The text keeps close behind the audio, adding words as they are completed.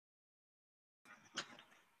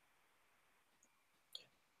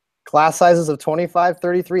Class sizes of 25,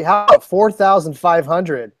 33. How about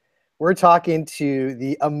 4,500? We're talking to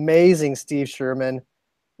the amazing Steve Sherman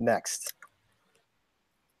next.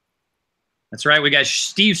 That's right. We got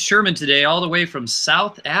Steve Sherman today, all the way from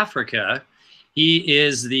South Africa. He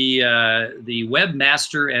is the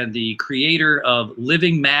webmaster and the creator of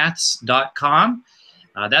livingmaths.com.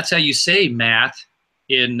 That's how you say math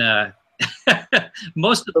in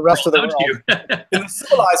most of the rest of the world. In the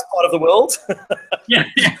civilized part of the world. Yeah,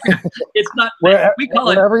 it's not. We call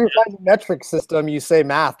it. Wherever you find a metric system, you say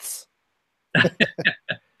maths.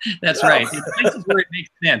 That's right. This is where it makes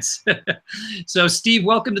sense. So, Steve,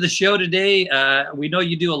 welcome to the show today. We know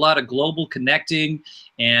you do a lot of global connecting,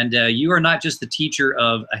 and you are not just the teacher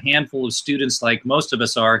of a handful of students like most of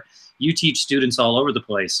us are. You teach students all over the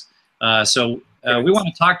place. So we want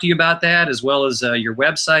to talk to you about that, as well as your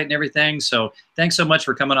website and everything. So thanks so much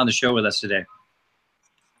for coming on the show with us today.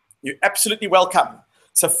 You're absolutely welcome.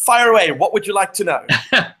 So fire away. What would you like to know?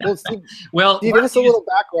 Well, Steve, give us a little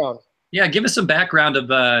background. Yeah, give us some background of,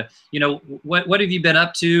 what have you been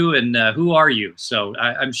up to, and who are you? So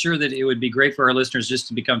I'm sure that it would be great for our listeners just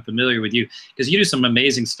to become familiar with you, because you do some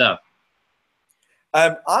amazing stuff.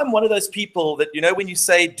 I'm one of those people that, when you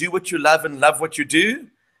say do what you love and love what you do,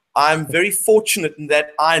 I'm very fortunate in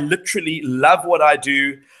that I literally love what I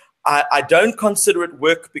do. I don't consider it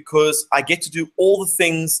work because I get to do all the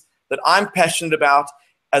things that I'm passionate about,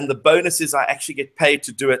 and the bonus is I actually get paid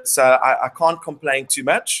to do it. So I can't complain too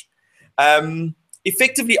much.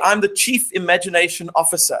 Effectively, I'm the Chief Imagination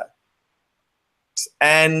Officer,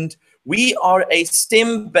 and we are a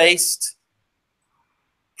STEM-based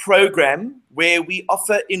program where we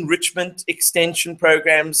offer enrichment extension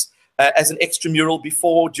programs as an extramural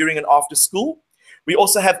before, during, and after school. We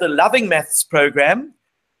also have the Loving Maths program,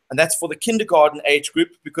 and that's for the kindergarten age group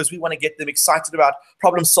because we want to get them excited about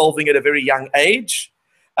problem solving at a very young age.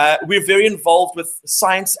 We're very involved with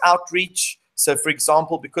science outreach. So, for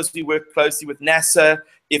example, because we work closely with NASA,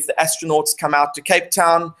 if the astronauts come out to Cape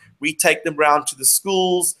Town, we take them around to the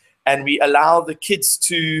schools and we allow the kids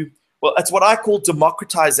to, well, it's what I call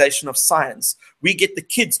democratization of science. We get the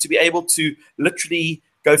kids to be able to literally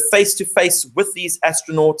go face-to-face with these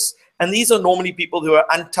astronauts. And these are normally people who are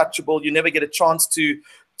untouchable. You never get a chance to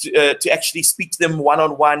actually speak to them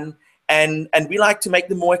one-on-one. And we like to make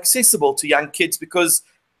them more accessible to young kids because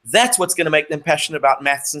that's what's going to make them passionate about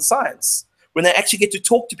maths and science, when they actually get to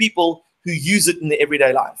talk to people who use it in their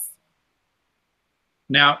everyday life.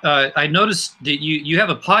 Now, I noticed that you have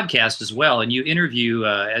a podcast as well, and you interview,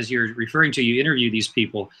 as you're referring to, you interview these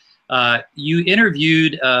people. You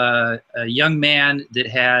interviewed a young man that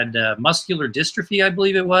had muscular dystrophy, I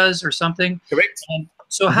believe it was, or something. Correct. And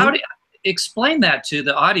so how do you explain that to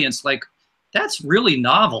the audience? Like, that's really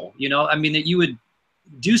novel, I mean, that you would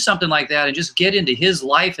do something like that and just get into his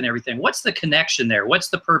life and everything. What's the connection there? What's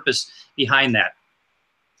the purpose behind that?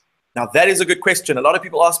 Now, that is a good question. A lot of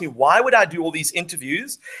people ask me, why would I do all these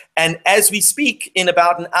interviews? And as we speak, in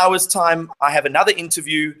about an hour's time, I have another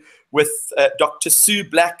interview with Dr. Sue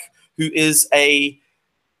Black, who is a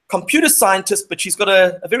computer scientist, but she's got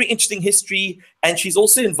a very interesting history. And she's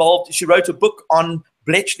also involved, she wrote a book on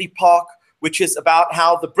Bletchley Park, which is about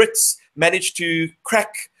how the Brits managed to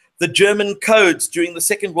crack the German codes during the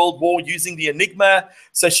Second World War using the Enigma.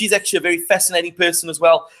 So she's actually a very fascinating person as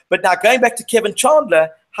well. But now going back to Kevin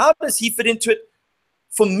Chandler, how does he fit into it?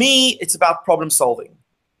 For me, it's about problem solving.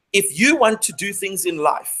 If you want to do things in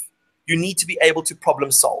life, you need to be able to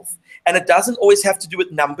problem solve. And it doesn't always have to do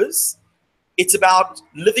with numbers. It's about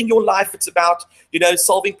living your life. It's about,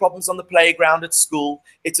 solving problems on the playground at school.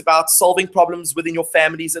 It's about solving problems within your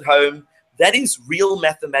families at home. That is real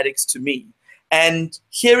mathematics to me. And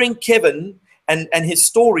hearing Kevin and his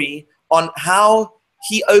story on how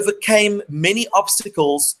he overcame many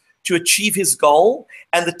obstacles to achieve his goal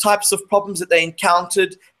and the types of problems that they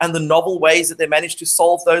encountered and the novel ways that they managed to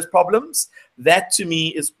solve those problems, that to me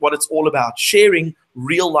is what it's all about, sharing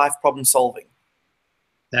real life problem solving.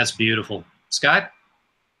 That's beautiful. Scott?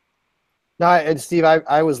 No, and Steve,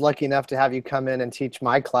 I was lucky enough to have you come in and teach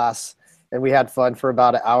my class, and we had fun for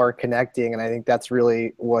about an hour connecting, and I think that's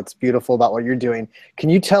really what's beautiful about what you're doing. Can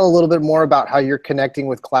you tell a little bit more about how you're connecting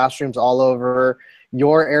with classrooms all over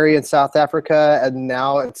your area in South Africa, and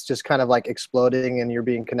now it's just kind of like exploding and you're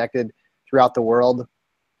being connected throughout the world?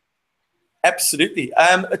 Absolutely.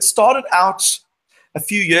 It started out a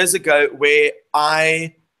few years ago where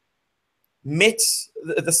I met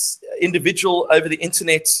this individual over the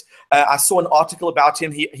internet. I saw an article about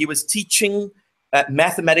him. He was teaching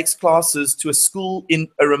mathematics classes to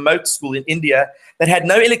a remote school in India that had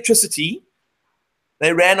no electricity.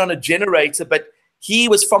 They ran on a generator, but he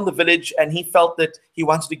was from the village and he felt that he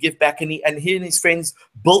wanted to give back, and he and his friends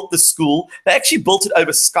built the school. They actually built it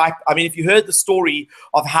over Skype. I mean, if you heard the story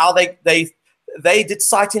of how they did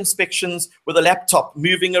site inspections with a laptop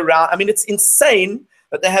moving around. I mean, it's insane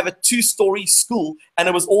that they have a 2-story school and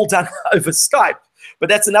it was all done over Skype. But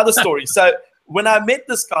that's another story. So when I met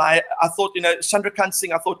this guy, I thought, Chandrakant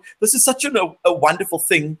Singh, I thought, this is such a wonderful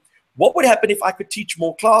thing. What would happen if I could teach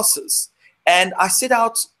more classes? And I set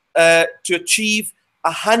out to achieve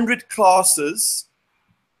 100 classes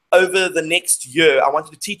over the next year. I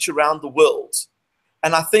wanted to teach around the world.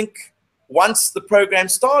 And I think once the program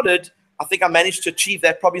started, I think I managed to achieve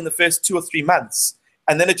that probably in the first 2 or 3 months.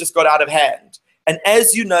 And then it just got out of hand. And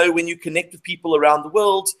as you know, when you connect with people around the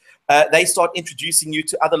world, they start introducing you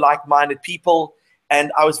to other like-minded people.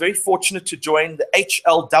 And I was very fortunate to join the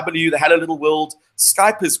HLW, the Hello Little World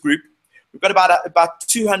Skypers group. We've got about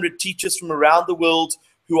 200 teachers from around the world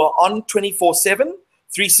who are on 24/7,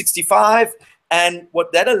 365. And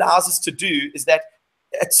what that allows us to do is that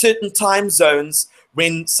at certain time zones,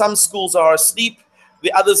 when some schools are asleep,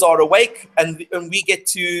 the others are awake, and we get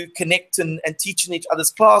to connect and teach in each other's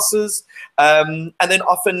classes. And then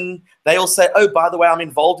often they'll say, oh, by the way, I'm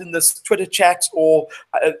involved in this Twitter chat, or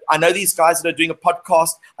I know these guys that are doing a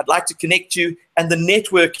podcast. I'd like to connect you. And the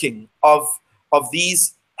networking of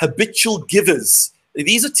these habitual givers.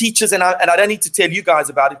 These are teachers, and I don't need to tell you guys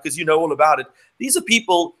about it because you know all about it. These are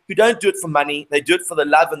people who don't do it for money. They do it for the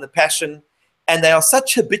love and the passion. And they are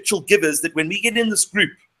such habitual givers that when we get in this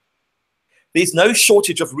group, there's no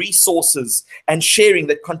shortage of resources and sharing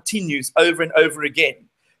that continues over and over again.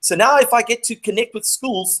 So now if I get to connect with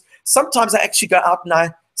schools, sometimes I actually go out and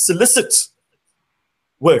I solicit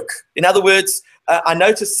work. In other words, I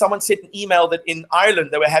noticed someone sent an email that in Ireland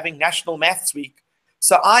they were having National Maths Week.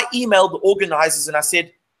 So I emailed the organizers and I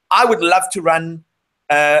said, I would love to run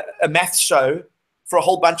a maths show for a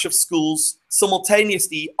whole bunch of schools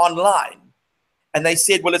simultaneously online. And they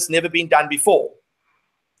said, well, it's never been done before.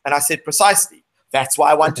 And I said, precisely, that's why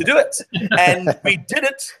I want to do it. And we did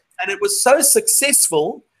it, and it was so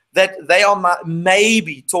successful that they are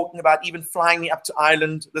maybe talking about even flying me up to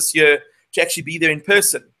Ireland this year to actually be there in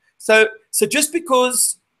person. So just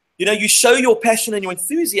because, you show your passion and your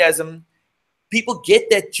enthusiasm, people get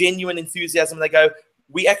that genuine enthusiasm. They go,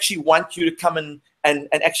 we actually want you to come and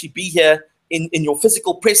actually be here in your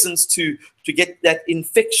physical presence to get that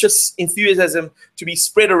infectious enthusiasm to be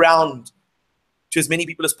spread around to as many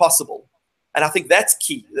people as possible. And I think that's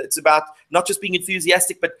key. It's about not just being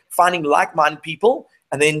enthusiastic, but finding like-minded people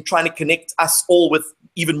and then trying to connect us all with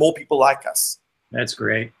even more people like us. That's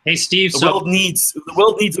great. Hey, Steve. The world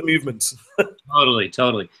needs a movement.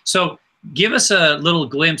 Totally. So give us a little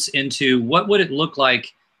glimpse into what would it look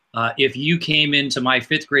like if you came into my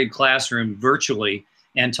 5th grade classroom virtually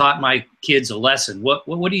and taught my kids a lesson. What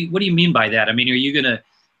do you mean by that? I mean, are you going to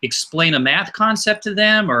explain a math concept to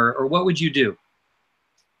them, or what would you do?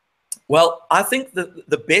 Well, I think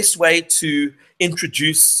the best way to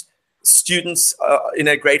introduce students,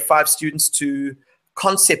 grade 5 students, to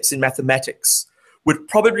concepts in mathematics would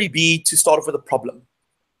probably be to start off with a problem.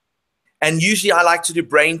 And usually I like to do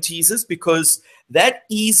brain teasers because that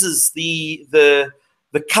eases the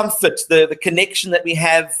comfort, the connection that we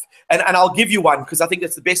have. And I'll give you one because I think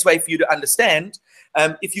that's the best way for you to understand.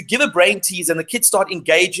 If you give a brain tease and the kids start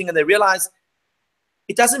engaging and they realize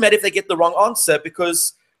it doesn't matter if they get the wrong answer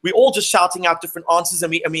because we're all just shouting out different answers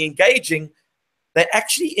and we engaging, they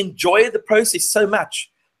actually enjoy the process so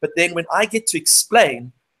much. But then when I get to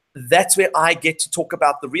explain, that's where I get to talk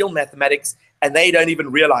about the real mathematics and they don't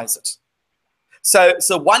even realize it.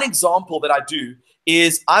 So one example that I do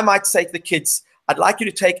is I might say to the kids, I'd like you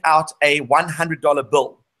to take out a $100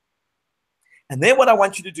 bill. And then what I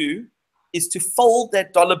want you to do is to fold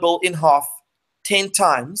that dollar bill in half 10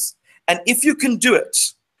 times. And if you can do it,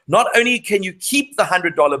 not only can you keep the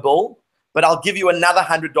 $100 bill, but I'll give you another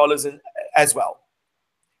 $100 as well.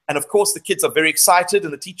 And of course, the kids are very excited,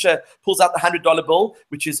 and the teacher pulls out the $100 bill,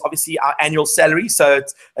 which is obviously our annual salary. So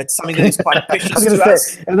it's something that is quite precious to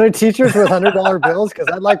us. Are there teachers with $100 bills? Because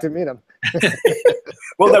I'd like to meet them.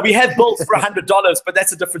 Well, no, we have bills for $100, but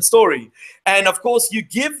that's a different story. And of course, you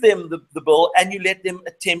give them the bill and you let them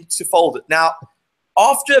attempt to fold it. Now,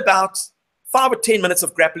 after about 5 or 10 minutes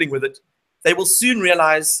of grappling with it, they will soon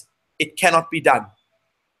realize it cannot be done.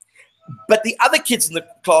 But the other kids in the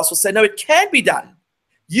class will say, no, it can be done.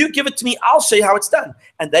 You give it to me, I'll show you how it's done.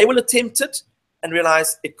 And they will attempt it and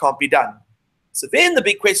realize it can't be done. So then the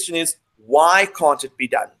big question is, why can't it be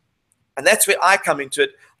done? And that's where I come into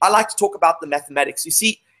it. I like to talk about the mathematics. You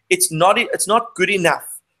see, it's not good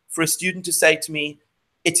enough for a student to say to me,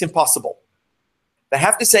 it's impossible. They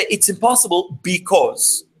have to say it's impossible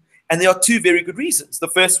because. And there are two very good reasons. The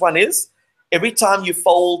first one is every time you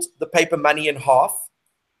fold the paper money in half,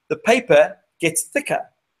 the paper gets thicker.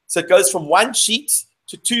 So it goes from 1 sheet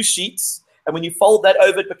to 2 sheets. And when you fold that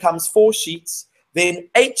over, it becomes 4 sheets, then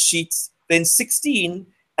 8 sheets, then 16.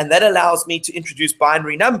 And that allows me to introduce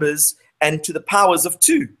binary numbers and to the powers of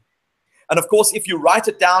 2. And of course, if you write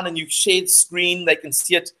it down and you share the screen, they can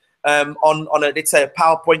see it on a, let's say, a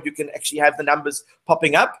PowerPoint. You can actually have the numbers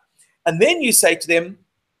popping up. And then you say to them,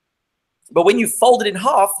 but when you fold it in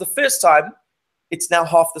half the first time, it's now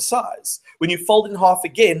half the size. When you fold it in half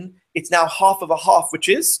again, it's now half of a half, which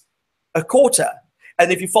is a quarter.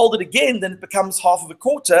 And if you fold it again, then it becomes half of a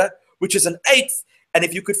quarter, which is an eighth. And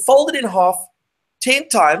if you could fold it in half 10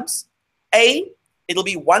 times, A, it'll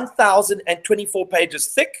be 1,024 pages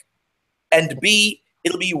thick, and B,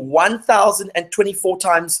 it'll be 1,024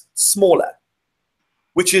 times smaller,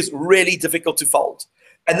 which is really difficult to fold.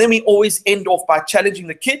 And then we always end off by challenging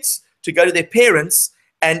the kids to go to their parents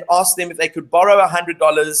and ask them if they could borrow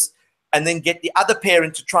 $100 and then get the other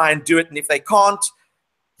parent to try and do it. And if they can't,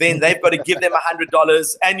 then they've got to give them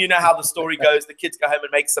 $100. And you know how the story goes. The kids go home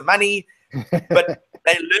and make some money. But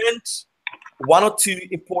they learned 1 or 2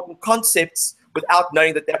 important concepts without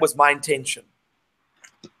knowing that that was my intention.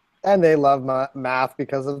 And they love math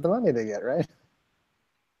because of the money they get, right?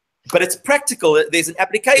 But it's practical. There's an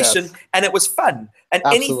application, yes. And it was fun. And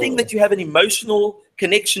Absolutely. Anything that you have an emotional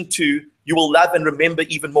connection to, you will love and remember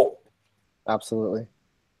even more. Absolutely.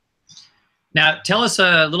 Now, tell us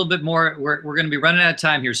a little bit more. We're going to be running out of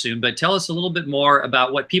time here soon, but tell us a little bit more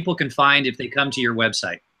about what people can find if they come to your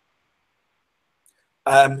website.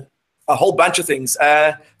 A whole bunch of things.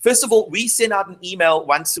 First of all, we send out an email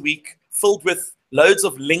once a week filled with loads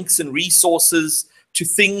of links and resources to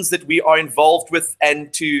things that we are involved with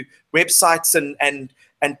and to websites and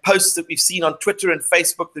posts that we've seen on Twitter and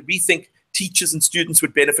Facebook that we think teachers and students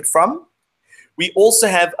would benefit from. We also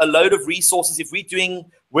have a load of resources. If we're doing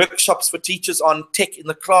workshops for teachers on tech in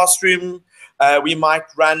the classroom, we might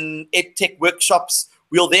run EdTech workshops.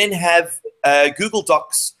 We'll then have Google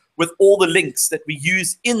Docs with all the links that we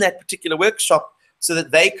use in that particular workshop so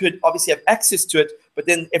that they could obviously have access to it, but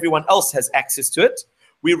then everyone else has access to it.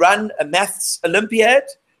 We run a maths Olympiad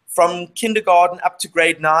from kindergarten up to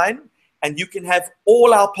grade 9, and you can have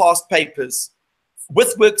all our past papers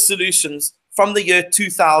with work solutions from the year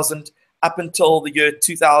 2000 up until the year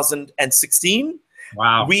 2016.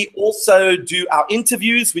 Wow. We also do our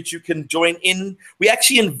interviews, which you can join in. We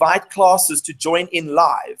actually invite classes to join in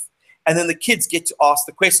live, and then the kids get to ask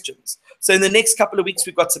the questions. So in the next couple of weeks,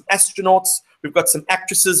 we've got some astronauts, we've got some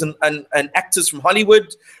actresses and actors from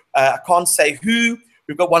Hollywood. I can't say who.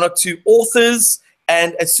 We've got 1 or 2 authors,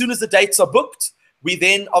 and as soon as the dates are booked, we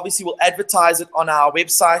then obviously will advertise it on our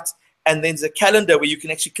website, and then there's a calendar where you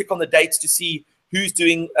can actually click on the dates to see who's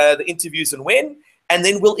doing the interviews and when, and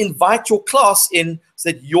then we'll invite your class in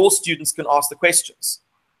so that your students can ask the questions.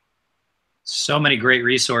 So many great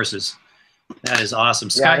resources. That is awesome.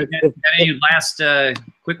 Scott, Yeah, any last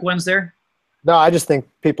quick ones there? No, I just think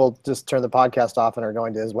people just turn the podcast off and are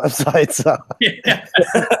going to his website. So Yeah.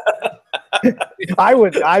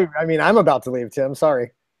 I mean, I'm about to leave, Tim.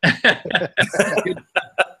 Sorry.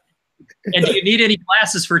 And do you need any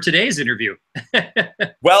classes for today's interview?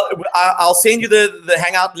 Well, I'll send you the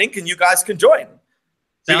Hangout link and you guys can join.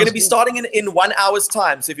 You're going to be starting in 1 hour's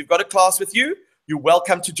time. So if you've got a class with you, you're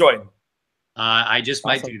welcome to join. I just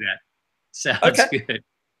might do that. Sounds good.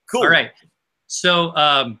 Cool. All right.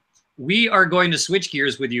 So we are going to switch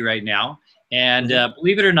gears with you right now. And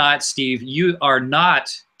believe it or not, Steve, you are not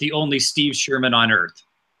the only Steve Sherman on earth.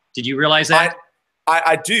 Did you realize that?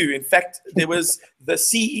 I do. In fact, there was the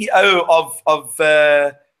CEO of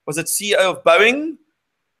was it CEO of Boeing?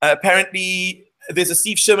 Apparently, there's a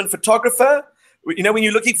Steve Sherman photographer. You know, when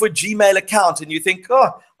you're looking for a Gmail account and you think,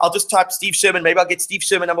 oh, I'll just type Steve Sherman. Maybe I'll get Steve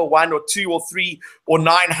Sherman number 1 or 2 or 3 or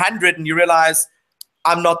 900. And you realize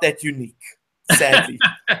I'm not that unique, sadly.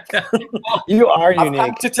 You are unique. I've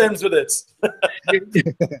come to terms with it.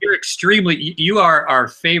 You're extremely, you are our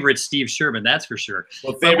favorite Steve Sherman, that's for sure.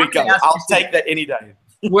 Well, there we go. I'll take that any day.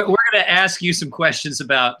 We're going to ask you some questions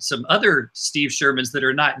about some other Steve Shermans that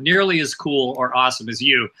are not nearly as cool or awesome as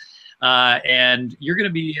you. And you're going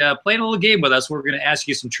to be playing a little game with us. We're going to ask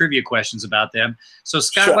you some trivia questions about them. So,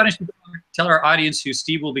 Scott, Sure. Why don't you tell our audience who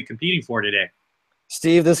Steve will be competing for today?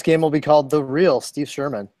 Steve, this game will be called The Real Steve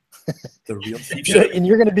Sherman. The real Steve Sherman. And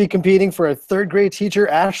you're going to be competing for a 3rd grade teacher,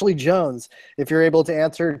 Ashley Jones. If you're able to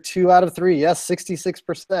answer 2 out of 3, yes,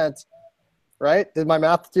 66%. Right? Did my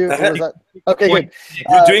math do? Was that? Okay, good.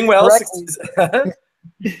 You're doing well.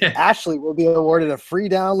 Ashley will be awarded a free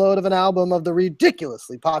download of an album of the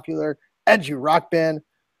ridiculously popular edgy rock band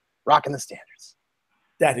Rockin' the Standards.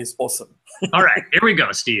 That is awesome. All right, here we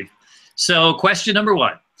go, Steve. So question number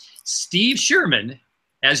 1. Steve Sherman,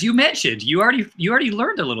 as you mentioned, you already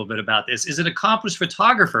learned a little bit about this, is an accomplished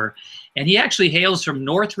photographer, and he actually hails from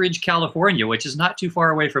Northridge, California, which is not too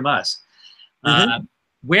far away from us.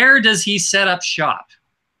 Where does he set up shop?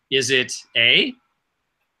 Is it A?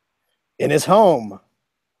 In his home.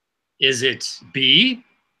 Is it B?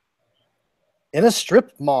 In a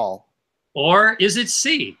strip mall. Or is it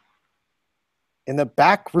C? In the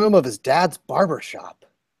back room of his dad's barber shop.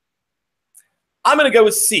 I'm going to go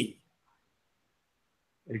with C.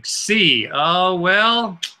 C. Oh,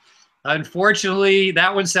 well, unfortunately,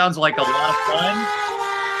 that one sounds like a lot of fun.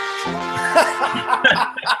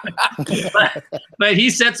 but he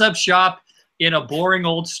sets up shop in a boring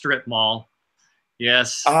old strip mall.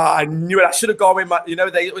 Yes. I knew it. I should have gone with my,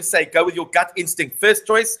 they always say, go with your gut instinct. First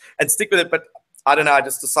choice and stick with it. But I don't know. I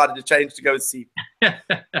just decided to change to go with C.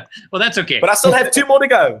 Well, that's okay. But I still have 2 more to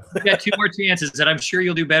go. You got 2 more chances, and I'm sure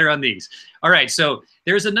you'll do better on these. All right. So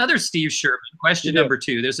there's another Steve Sherman. Question number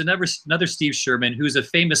 2. There's another Steve Sherman who's a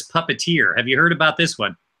famous puppeteer. Have you heard about this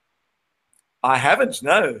one? I haven't,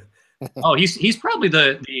 no. Oh, he's probably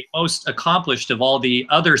the most accomplished of all the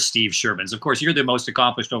other Steve Shermans. Of course, you're the most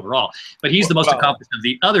accomplished overall, but he's the most accomplished of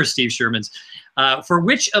the other Steve Shermans. For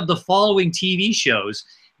which of the following TV shows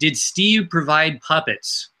did Steve provide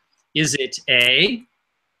puppets? Is it A?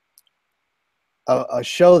 A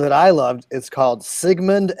show that I loved. It's called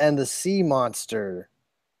Sigmund and the Sea Monster.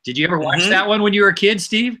 Did you ever watch that one when you were a kid,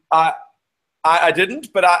 Steve? I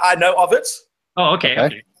didn't, but I know of it. Oh,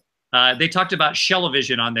 okay. They talked about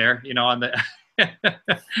Shellovision on there, on the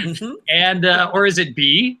and or is it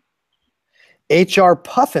B? HR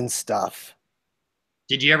Puffin Stuff.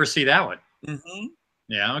 Did you ever see that one?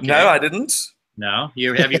 Yeah. Okay. No, I didn't. No,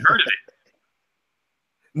 have you heard of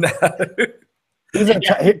No.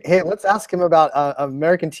 it? Hey, let's ask him about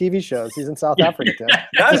American TV shows. He's in South Africa, Tim.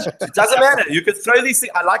 No, it doesn't matter. You could throw these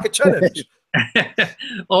things. I like a challenge.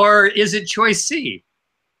 Or is it choice C?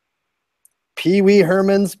 Pee Wee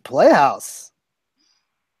Herman's Playhouse.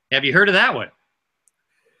 Have you heard of that one?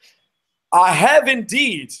 I have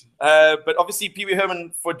indeed, but obviously Pee Wee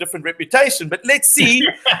Herman for a different reputation. But let's see.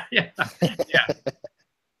 Yeah.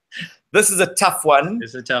 This is a tough one.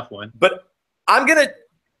 It's a tough one. But I'm going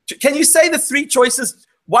to, can you say the 3 choices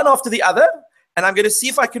one after the other? And I'm going to see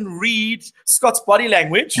if I can read Scott's body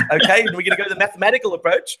language. Okay, and we're going to go the mathematical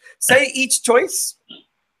approach. Say each choice.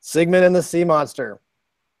 Sigmund and the Sea Monster.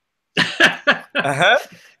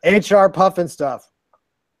 HR Puffin Stuff.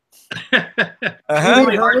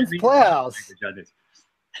 Herman's Playhouse.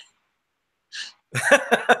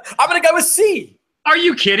 I'm going to go with C. Are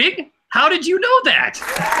you kidding? How did you know that?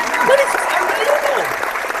 That is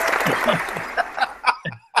unbelievable.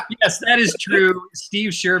 Yes, that is true.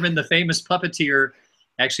 Steve Sherman, the famous puppeteer,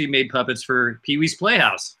 actually made puppets for Pee Wee's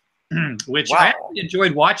Playhouse, which I actually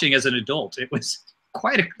enjoyed watching as an adult. It was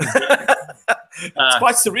quite a... it's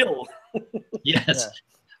quite surreal. Yes. Yeah.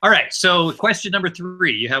 All right, so question number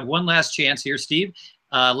 3. You have one last chance here, Steve.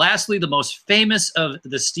 Lastly, the most famous of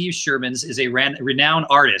the Steve Shermans is a renowned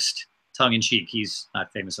artist, tongue-in-cheek. He's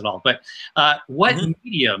not famous at all. But what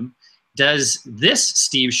medium does this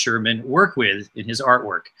Steve Sherman work with in his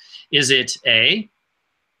artwork? Is it A?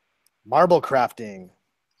 Marble crafting.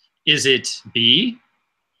 Is it B?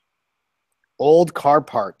 Old car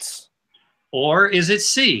parts. Or is it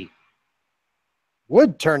C?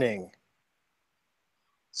 Wood turning.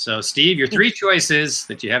 So, Steve, your 3 choices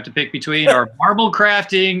that you have to pick between are marble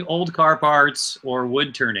crafting, old car parts, or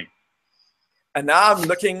wood turning. And now I'm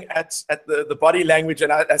looking at the body language,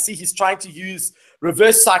 and I see he's trying to use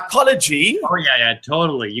reverse psychology. Oh, yeah,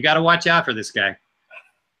 totally. You got to watch out for this guy.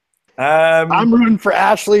 I'm rooting for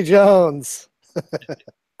Ashley Jones.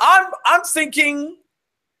 I'm thinking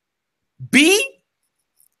B.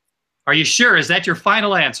 Are you sure? Is that your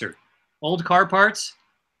final answer? Old car parts?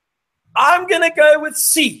 I'm going to go with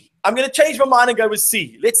C. I'm going to change my mind and go with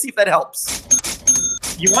C. Let's see if that helps.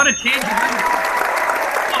 You want to change your mind?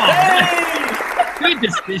 Oh, good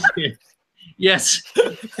decision. Yes.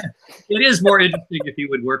 It is more interesting if he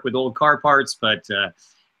would work with old car parts, but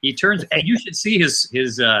he turns, and you should see his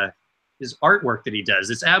artwork that he does.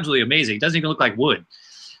 It's absolutely amazing. It doesn't even look like wood.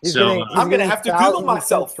 I'm going to have to Google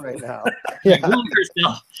myself right now. Google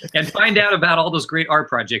yourself and find out about all those great art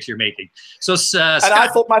projects you're making. So, Scott, and I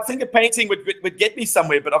thought my finger painting would get me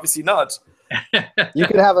somewhere, but obviously not. You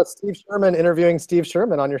could have a Steve Sherman interviewing Steve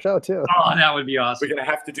Sherman on your show too. Oh, that would be awesome. We're going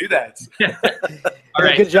to have to do that. All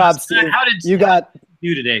right. Good job, Steve. How did you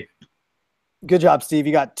do today? Good job, Steve.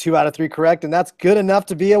 You got 2 out of 3 correct, and that's good enough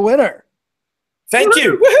to be a winner. Thank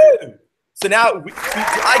you. Woohoo! So now,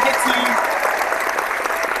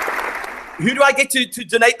 who do I get to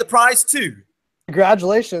donate the prize to?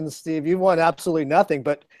 Congratulations, Steve. You won absolutely nothing.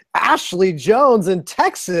 But Ashley Jones in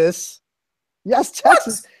Texas, yes,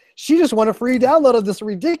 Texas, she just won a free download of this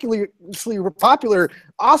ridiculously popular,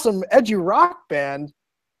 awesome, edgy rock band,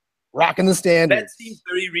 Rocking the Standards. That seems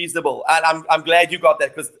very reasonable. And I'm glad you got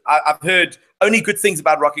that, because I've heard only good things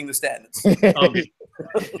about Rocking the Standards.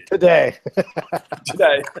 Today.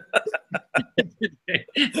 Today.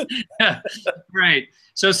 Right.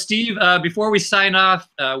 So, Steve, before we sign off,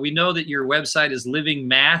 we know that your website is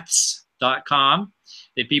livingmaths.com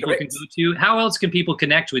that people can go to. How else can people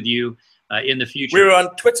connect with you in the future? We're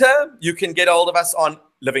on Twitter. You can get a hold of us on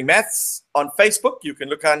Living Maths. On Facebook, you can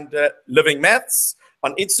look under Living Maths.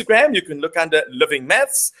 On Instagram, you can look under Living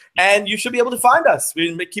Maths, and you should be able to find us.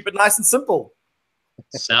 We keep it nice and simple.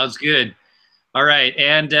 Sounds good. All right.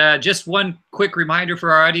 And just one quick reminder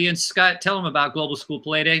for our audience. Scott, tell them about Global School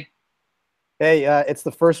Play Day. Hey, it's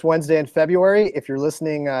the first Wednesday in February. If you're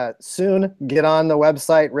listening soon, get on the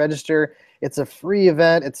website, register. It's a free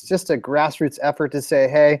event. It's just a grassroots effort to say,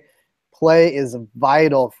 hey, play is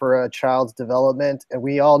vital for a child's development, and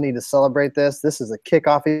we all need to celebrate this. This is a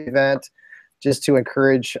kickoff event just to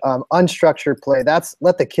encourage unstructured play.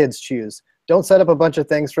 Let the kids choose. Don't set up a bunch of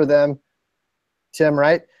things for them, Tim,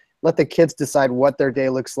 right? Let the kids decide what their day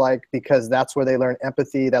looks like, because that's where they learn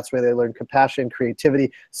empathy. That's where they learn compassion,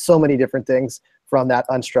 creativity, so many different things from that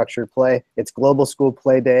unstructured play. It's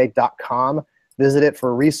globalschoolplayday.com. Visit it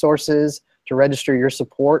for resources to register your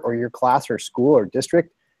support or your class or school or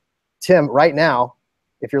district. Tim, right now,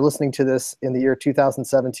 if you're listening to this in the year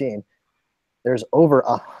 2017, there's over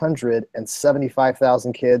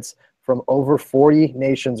 175,000 kids from over 40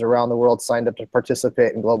 nations around the world signed up to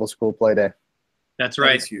participate in Global School Play Day. That's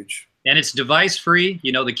right. That's huge. And it's device free.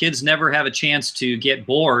 You know, the kids never have a chance to get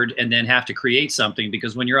bored and then have to create something,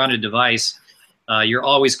 because when you're on a device, you're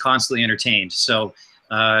always constantly entertained. So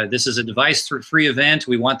this is a device free event.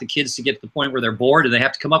 We want the kids to get to the point where they're bored and they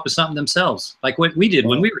have to come up with something themselves, like what we did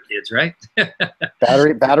when we were kids, right?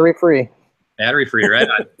 Battery free. Battery free, right?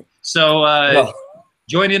 So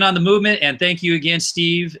join in on the movement, and thank you again,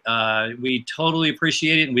 Steve. We totally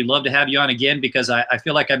appreciate it, and we'd love to have you on again, because I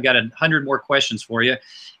feel like I've got 100 more questions for you.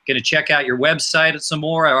 Going to check out your website some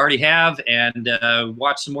more. I already have, and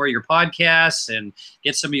watch some more of your podcasts and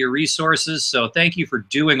get some of your resources. So thank you for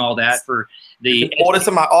doing all that. For the order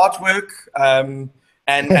some of my artwork,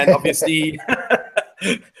 and obviously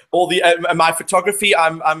all the my photography.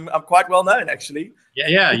 I'm quite well known, actually.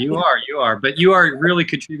 Yeah, you are. But you are really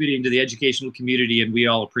contributing to the educational community, and we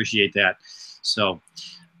all appreciate that. So,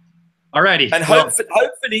 all righty. And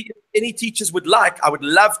hopefully, if any teachers would like, I would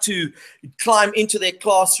love to climb into their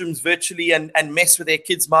classrooms virtually and mess with their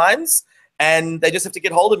kids' minds. And they just have to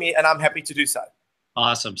get hold of me, and I'm happy to do so.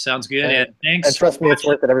 Awesome. Sounds good. And thanks. And trust me, it's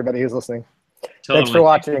worth it, everybody who's listening. Totally. Thanks for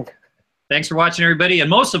watching. Thanks for watching, everybody. And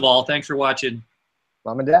most of all, thanks for watching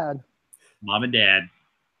Mom and Dad. Mom and Dad.